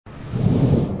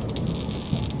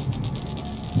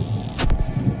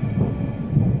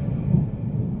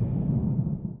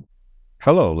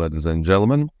Hello, ladies and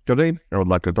gentlemen. Today, I would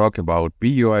like to talk about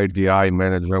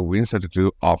PUADlManager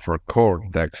Win32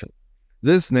 OfferCore detection.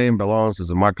 This name belongs to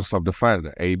the Microsoft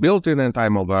Defender, a built-in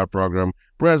anti-malware program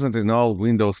present in all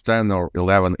Windows 10 or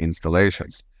 11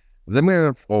 installations. The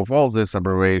meaning of all these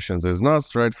abbreviations is not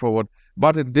straightforward,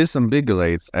 but it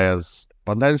disambiguates as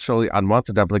potentially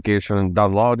unwanted application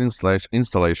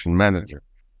downloading/installation manager.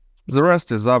 The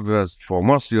rest is obvious for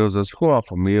most users who are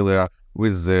familiar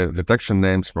with the detection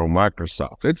names from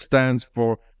Microsoft. It stands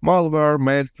for Malware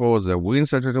made for the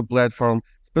Win32 platform,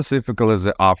 specifically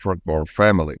the OfferCore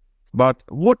family. But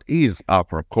what is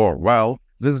OfferCore? Well,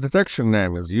 this detection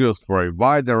name is used for a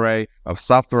wide array of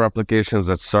software applications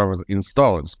that serve as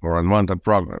installers for unwanted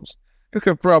programs. You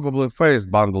have probably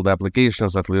faced bundled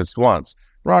applications at least once,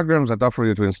 programs that offer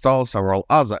you to install several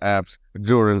other apps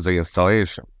during the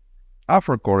installation.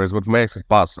 OfferCore is what makes it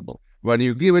possible. When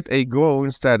you give it a go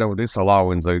instead of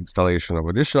disallowing the installation of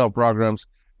additional programs,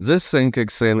 this thing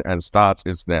kicks in and starts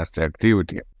its nasty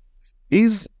activity.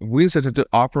 Is Win32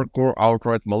 OfferCore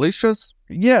outright malicious?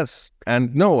 Yes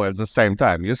and no at the same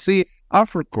time. You see,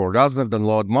 OfferCore doesn't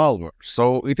download malware,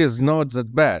 so it is not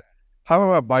that bad.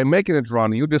 However, by making it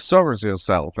run, you disservice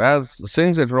yourself, as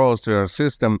things it rolls to your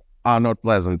system are not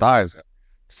pleasant either.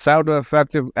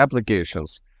 Pseudo-effective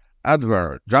applications,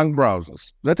 adware, junk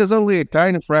browsers. That is only a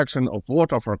tiny fraction of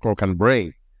what OfferCore can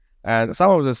bring, and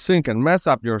some of this thing can mess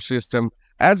up your system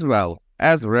as well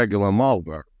as regular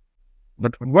malware.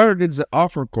 But where did the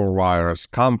OfferCore virus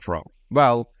come from?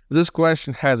 Well, this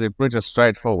question has a pretty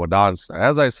straightforward answer.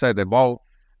 As I said above,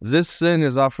 this thing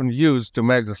is often used to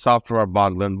make the software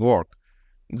bundling work.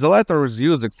 The latter is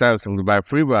used extensively by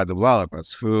freeware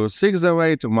developers who seek the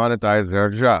way to monetize their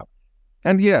job.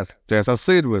 And yes, they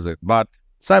succeed with it, but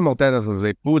simultaneously,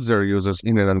 they put their users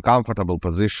in an uncomfortable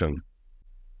position.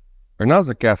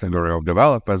 Another category of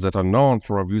developers that are known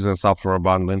for abusing software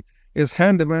bundling is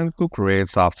handymen who create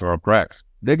software cracks.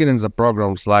 Digging in the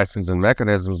program's licensing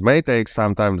mechanisms may take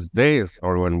sometimes days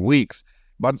or even weeks,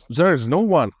 but there is no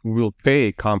one who will pay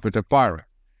a computer pirate.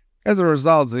 As a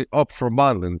result, they opt for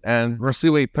bundling and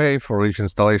receive a pay for each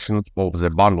installation of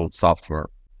the bundled software.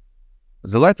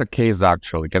 The latter case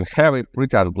actually can have a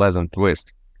pretty unpleasant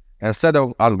twist. Instead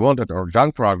of unwanted or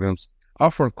junk programs,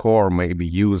 OfferCore may be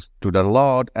used to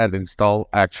download and install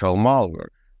actual malware,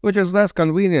 which is less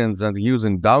convenient than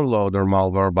using downloader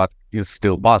malware but is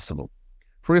still possible.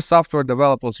 Free software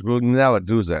developers will never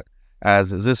do that, as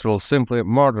this will simply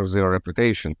murder their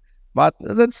reputation, but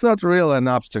that's not really an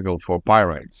obstacle for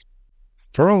pirates.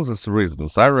 For all these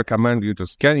reasons, I recommend you to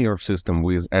scan your system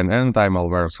with an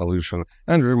anti-malware solution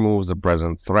and remove the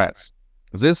present threats.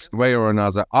 This way or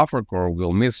another, OfferCore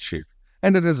will mischief,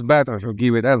 and it is better to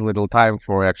give it as little time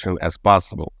for action as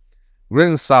possible.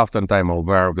 Green soft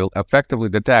anti-malware will effectively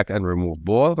detect and remove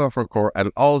both OfferCore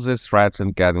and all these threats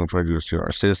it can introduce to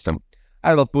your system.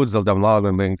 I will put the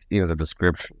downloading link in the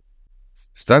description.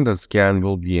 Standard scan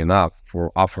will be enough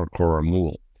for OfferCore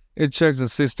removal. It checks the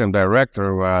system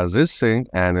directory where this thing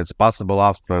and its possible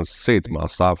offsprings sit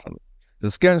most often.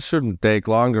 The scan shouldn't take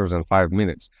longer than 5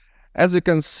 minutes. As you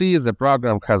can see, the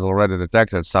program has already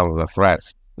detected some of the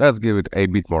threats. Let's give it a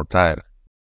bit more time.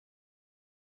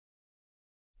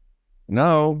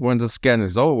 Now, when the scan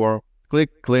is over,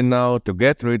 click Clean Now to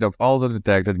get rid of all the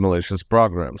detected malicious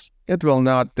programs. It will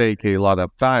not take a lot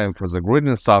of time for the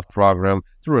Green Soft program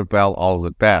to repel all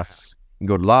the pests.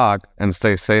 Good luck and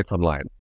stay safe online.